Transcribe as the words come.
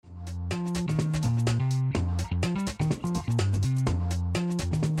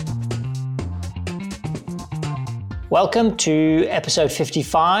Welcome to episode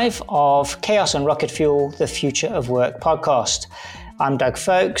 55 of Chaos and Rocket Fuel, the Future of Work podcast. I'm Doug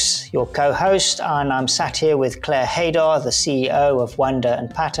Folks, your co-host, and I'm sat here with Claire Haydar, the CEO of Wonder and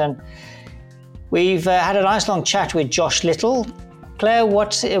Pattern. We've had a nice long chat with Josh Little. Claire,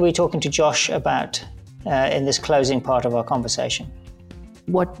 what are we talking to Josh about in this closing part of our conversation?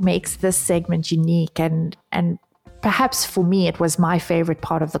 What makes this segment unique and perhaps for me, it was my favorite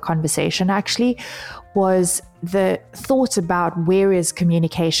part of the conversation actually, was the thought about where is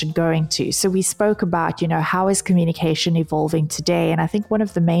communication going to. So we spoke about, how is communication evolving today? And I think one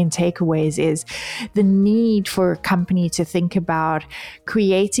of the main takeaways is the need for a company to think about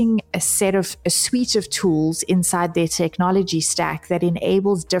creating a suite of tools inside their technology stack that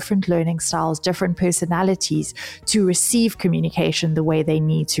enables different learning styles, different personalities to receive communication the way they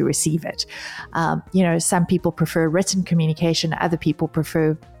need to receive it. Some people prefer written communication, other people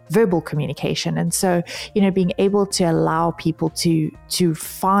prefer verbal communication. And so, being able to allow people to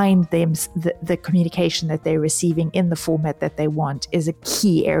find the communication that they're receiving in the format that they want is a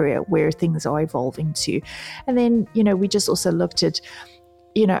key area where things are evolving to. And then, we just also looked at,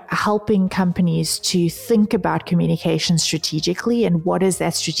 helping companies to think about communication strategically and what does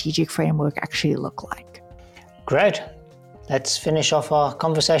that strategic framework actually look like. Great. Let's finish off our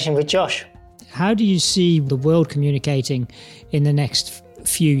conversation with Josh. How do you see the world communicating in the next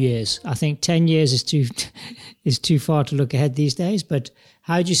few years? I think 10 years is too far to look ahead these days, but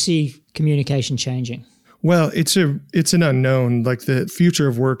how do you see communication changing? Well, it's an unknown. Like the future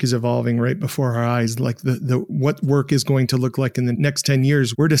of work is evolving right before our eyes. Like the what work is going to look like in the next 10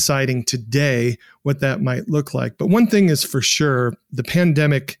 years, we're deciding today what that might look like. But one thing is for sure, the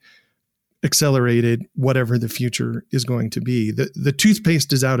pandemic accelerated whatever the future is going to be. The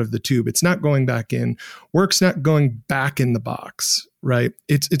toothpaste is out of the tube. It's not going back in. Work's not going back in the box, right?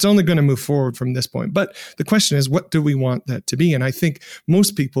 It's only going to move forward from this point. But the question is, what do we want that to be? And I think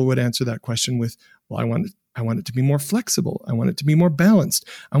most people would answer that question with, well, I want it to be more flexible. I want it to be more balanced.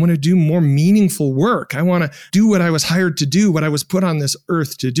 I want to do more meaningful work. I want to do what I was hired to do, what I was put on this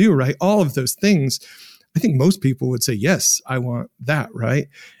earth to do, right? All of those things. I think most people would say, yes, I want that, right?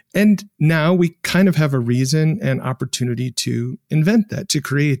 And now we kind of have a reason and opportunity to invent that, to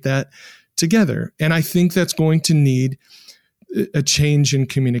create that together. And I think that's going to need a change in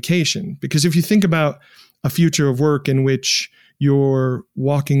communication. Because if you think about a future of work in which you're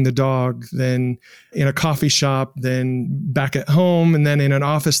walking the dog, then in a coffee shop, then back at home, and then in an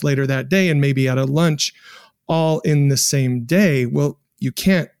office later that day, and maybe at a lunch, all in the same day, well, you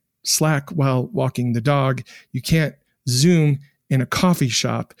can't Slack while walking the dog. You can't Zoom in a coffee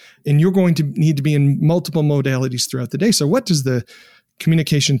shop, and you're going to need to be in multiple modalities throughout the day. So what does the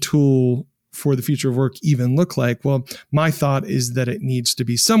communication tool for the future of work even look like? Well, my thought is that it needs to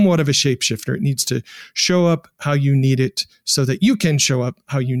be somewhat of a shapeshifter. It needs to show up how you need it so that you can show up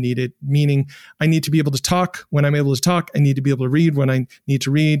how you need it, meaning I need to be able to talk when I'm able to talk. I need to be able to read when I need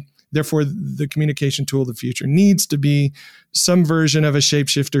to read. Therefore, the communication tool of the future needs to be some version of a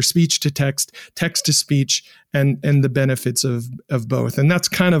shapeshifter, speech to text, text to speech, and the benefits of both. And that's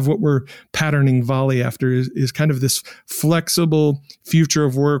kind of what we're patterning Volley after is kind of this flexible future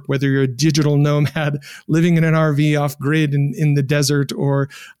of work, whether you're a digital nomad living in an RV off grid in the desert or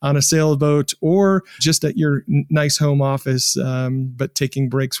on a sailboat or just at your nice home office, but taking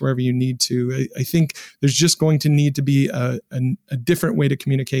breaks wherever you need to. I think there's just going to need to be a different way to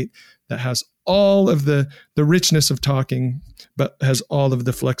communicate that has all of the richness of talking, but has all of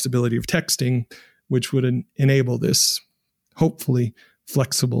the flexibility of texting, which would enable this, hopefully,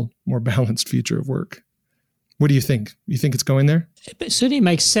 flexible, more balanced future of work. What do you think? You think it's going there? It certainly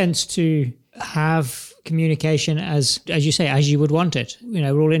makes sense to have communication as you say, as you would want it.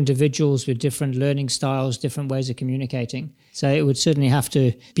 We're all individuals with different learning styles, different ways of communicating. So it would certainly have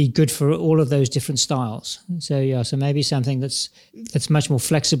to be good for all of those different styles. So maybe something that's much more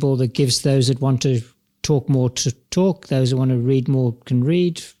flexible, that gives those that want to talk more to talk, those who want to read more can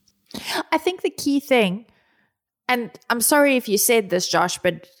read. I think the key thing, and I'm sorry if you said this, Josh,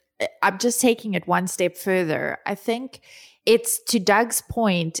 but I'm just taking it one step further. I think it's, to Doug's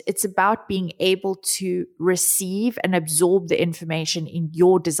point, it's about being able to receive and absorb the information in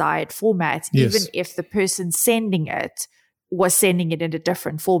your desired format, yes, even if the person sending it was sending it in a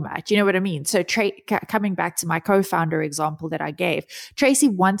different format. You know what I mean? So coming back to my co-founder example that I gave, Tracy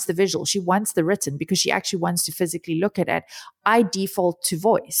wants the visual. She wants the written because she actually wants to physically look at it. I default to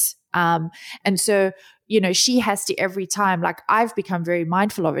voice. And so, she has to every time, like I've become very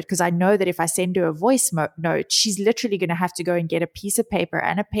mindful of it because I know that if I send her a voice note, she's literally going to have to go and get a piece of paper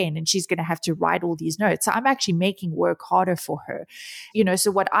and a pen, and she's going to have to write all these notes. So I'm actually making work harder for her.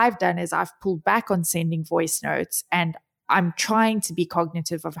 So what I've done is I've pulled back on sending voice notes, and I'm trying to be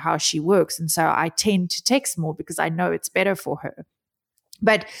cognitive of how she works. And so I tend to text more because I know it's better for her.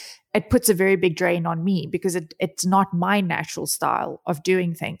 But it puts a very big drain on me because it's not my natural style of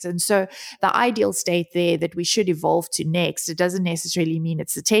doing things. And so the ideal state there that we should evolve to next, it doesn't necessarily mean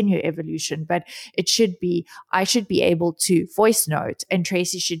it's a 10-year evolution, but it should be, I should be able to voice note, and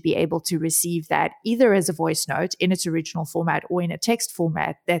Tracy should be able to receive that either as a voice note in its original format or in a text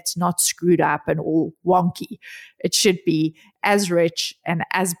format that's not screwed up and all wonky. It should be as rich and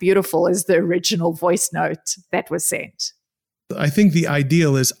as beautiful as the original voice note that was sent. I think the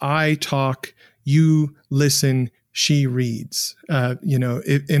ideal is I talk, you listen, she reads.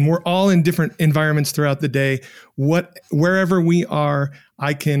 And we're all in different environments throughout the day. Wherever we are,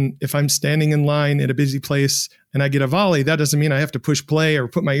 I can, if I'm standing in line at a busy place and I get a volley, that doesn't mean I have to push play or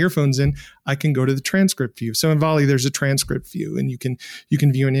put my earphones in. I can go to the transcript view. So in Volley, there's a transcript view, and you can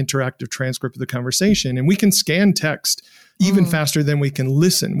view an interactive transcript of the conversation, and we can scan text even faster than we can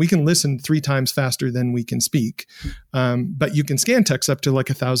listen. We can listen 3 times faster than we can speak. But you can scan text up to like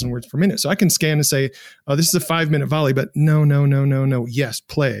 1,000 words per minute. So I can scan and say, oh, this is a 5-minute volley, but no. Yes,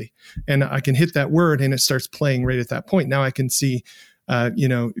 play. And I can hit that word and it starts playing right at that point. Now I can see,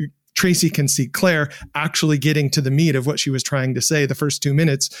 Tracy can see Claire actually getting to the meat of what she was trying to say. The first 2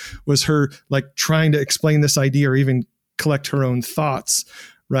 minutes was her like trying to explain this idea or even collect her own thoughts.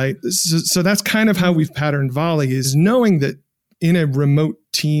 Right. So that's kind of how we've patterned Volley, is knowing that in a remote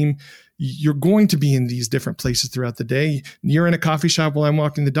team, you're going to be in these different places throughout the day. You're in a coffee shop while I'm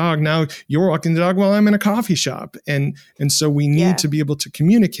walking the dog. Now you're walking the dog while I'm in a coffee shop. And so we need to be able to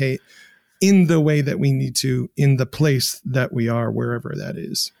communicate in the way that we need to, in the place that we are, wherever that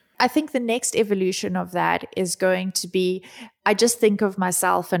is. I think the next evolution of that is going to be, I just think of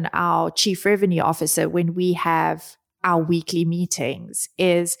myself and our chief revenue officer when we have our weekly meetings,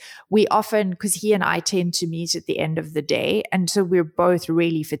 is we often, because he and I tend to meet at the end of the day. And so we're both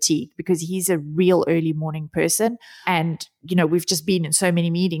really fatigued because he's a real early morning person. And, we've just been in so many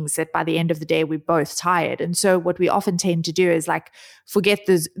meetings that by the end of the day, we're both tired. And so what we often tend to do is like, forget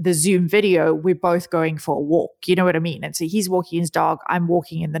the Zoom video, we're both going for a walk. You know what I mean? And so he's walking his dog, I'm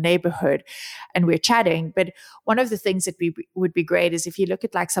walking in the neighborhood, and we're chatting. But one of the things that would be great is if you look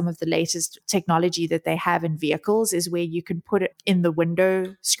at like some of the latest technology that they have in vehicles, is where you can put it in the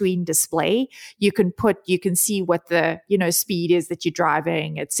window screen display. You can see what the, speed is that you're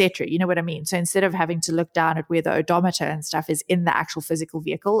driving, etc. You know what I mean? So instead of having to look down at where the odometer and stuff is in the actual physical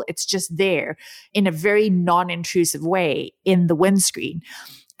vehicle, it's just there in a very non-intrusive way in the windscreen.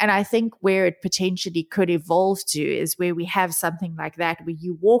 And I think where it potentially could evolve to is where we have something like that, where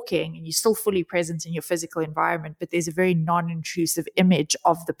you're walking and you're still fully present in your physical environment, but there's a very non-intrusive image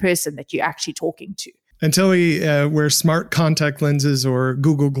of the person that you're actually talking to. Until we wear smart contact lenses or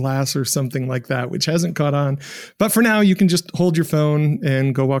Google Glass or something like that, which hasn't caught on. But for now, you can just hold your phone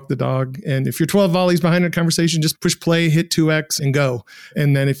and go walk the dog. And if you're 12 volleys behind a conversation, just push play, hit 2x and go.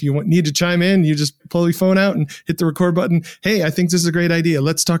 And then if you need to chime in, you just pull your phone out and hit the record button. Hey, I think this is a great idea.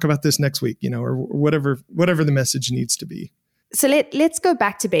 Let's talk about this next week, or whatever the message needs to be. So let's go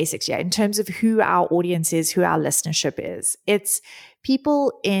back to basics, in terms of who our audience is, who our listenership is. It's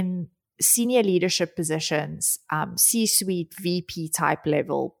people in senior leadership positions, C-suite, VP type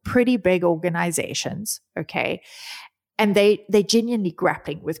level, pretty big organizations, okay? And they're genuinely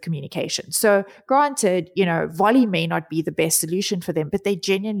grappling with communication. So granted, Volley may not be the best solution for them, but they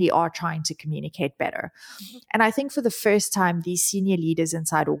genuinely are trying to communicate better. Mm-hmm. And I think for the first time, these senior leaders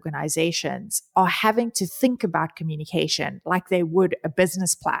inside organizations are having to think about communication like they would a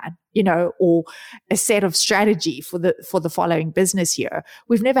business plan, or a set of strategy for the following business year.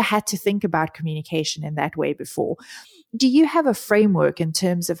 We've never had to think about communication in that way before. Do you have a framework in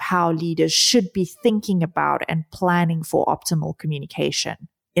terms of how leaders should be thinking about and planning for optimal communication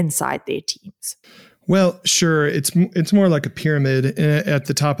inside their teams? Well, sure. It's more like a pyramid. At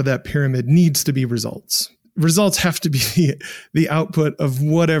the top of that pyramid needs to be results. Results have to be the output of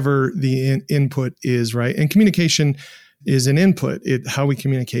whatever the input is, right? And communication is an input. How we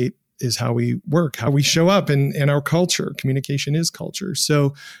communicate is how we work, how we show up in our culture. Communication is culture.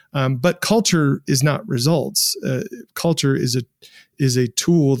 So, but culture is not results. Culture is a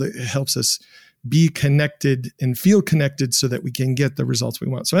tool that helps us be connected and feel connected so that we can get the results we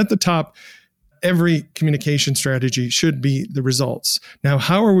want. So at the top, every communication strategy should be the results. Now,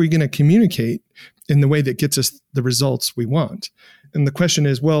 how are we going to communicate in the way that gets us the results we want? And the question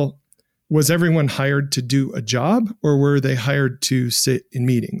is, well, was everyone hired to do a job, or were they hired to sit in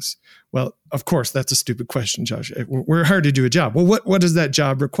meetings? Well, of course, that's a stupid question, Josh. We're hired to do a job. Well, what does that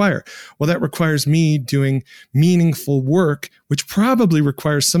job require? Well, that requires me doing meaningful work, which probably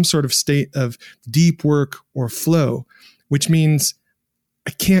requires some sort of state of deep work or flow, which means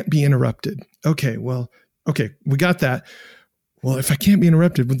I can't be interrupted. Okay, we got that. Well, if I can't be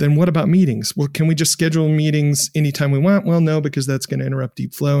interrupted, then what about meetings? Well, can we just schedule meetings anytime we want? Well, no, because that's going to interrupt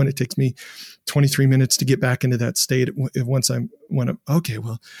deep flow, and it takes me 23 minutes to get back into that state once I want to. Okay,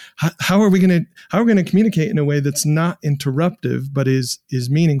 well, how are we going to communicate in a way that's not interruptive but is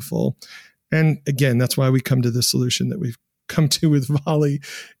meaningful? And again, that's why we come to the solution that we've come to with Volley,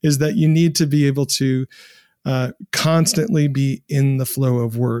 is that you need to be able to constantly be in the flow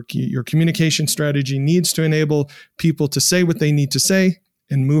of work. Your communication strategy needs to enable people to say what they need to say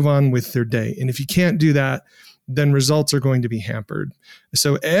and move on with their day. And if you can't do that, then results are going to be hampered.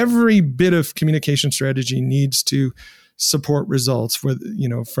 So every bit of communication strategy needs to support results,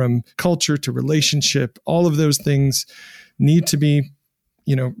 from culture to relationship. All of those things need to be,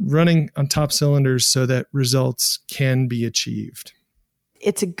 running on top cylinders so that results can be achieved.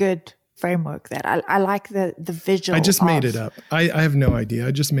 It's a good framework that I like the visual. I just made it up. I have no idea.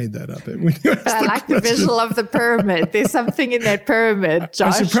 I just made that up. I like the visual of the pyramid. There's something in that pyramid,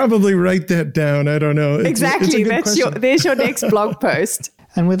 Josh. I should probably write that down. I don't know. Exactly. There's your next blog post.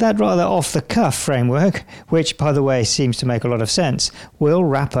 And with that rather off-the-cuff framework, which, by the way, seems to make a lot of sense, we'll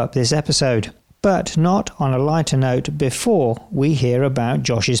wrap up this episode. But not on a lighter note before we hear about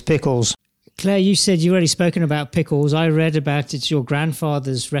Josh's pickles. Claire, you said you've already spoken about pickles. I read about it's your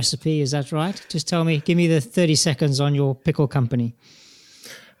grandfather's recipe. Is that right? Just give me the 30 seconds on your pickle company.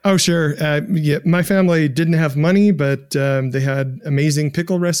 Oh, sure. My family didn't have money, but they had amazing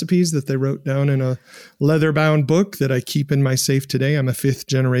pickle recipes that they wrote down in a leather-bound book that I keep in my safe today. I'm a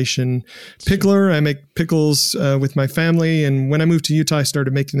 5th-generation pickler. I make pickles with my family. And when I moved to Utah, I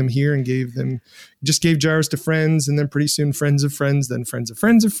started making them here and gave jars to friends, and then pretty soon friends of friends, then friends of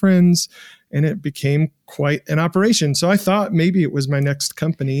friends of friends. And it became quite an operation. So I thought maybe it was my next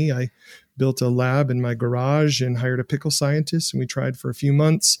company. I built a lab in my garage and hired a pickle scientist, and we tried for a few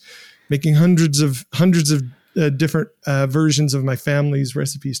months, making hundreds of different versions of my family's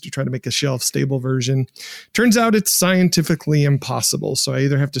recipes to try to make a shelf-stable version. Turns out it's scientifically impossible. So I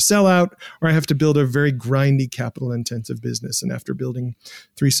either have to sell out or I have to build a very grindy, capital-intensive business. And after building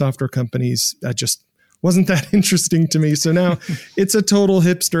 3 software companies, that just wasn't that interesting to me. So now it's a total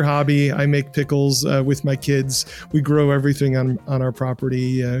hipster hobby. I make pickles with my kids. We grow everything on our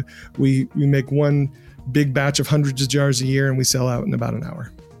property. We make one big batch of hundreds of jars a year, and we sell out in about an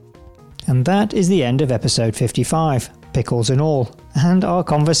hour. And that is the end of episode 55, Pickles and All, and our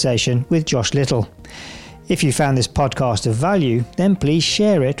conversation with Josh Little. If you found this podcast of value, then please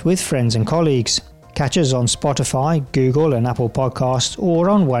share it with friends and colleagues. Catch us on Spotify, Google and Apple Podcasts, or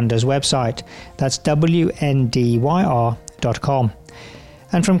on Wonder's website. That's WNDYR.com.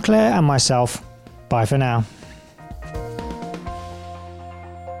 And from Claire and myself, bye for now.